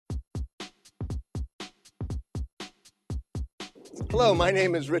Hello, my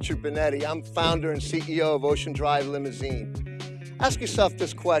name is Richard Benetti. I'm founder and CEO of Ocean Drive Limousine. Ask yourself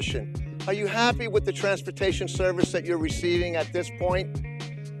this question. Are you happy with the transportation service that you're receiving at this point?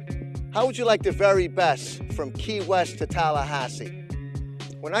 How would you like the very best from Key West to Tallahassee?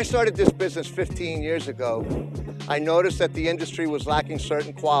 When I started this business 15 years ago, I noticed that the industry was lacking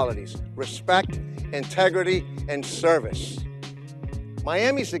certain qualities: respect, integrity, and service.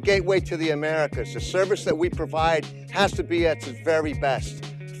 Miami's the gateway to the Americas. The service that we provide has to be at its very best.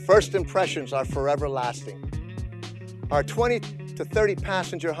 First impressions are forever lasting. Our 20 to 30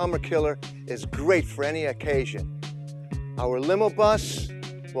 passenger Hummer Killer is great for any occasion. Our limo bus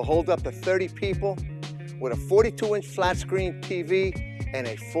will hold up to 30 people with a 42-inch flat screen TV and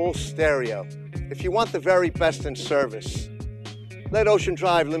a full stereo. If you want the very best in service, let Ocean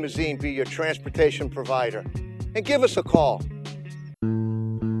Drive Limousine be your transportation provider, and give us a call.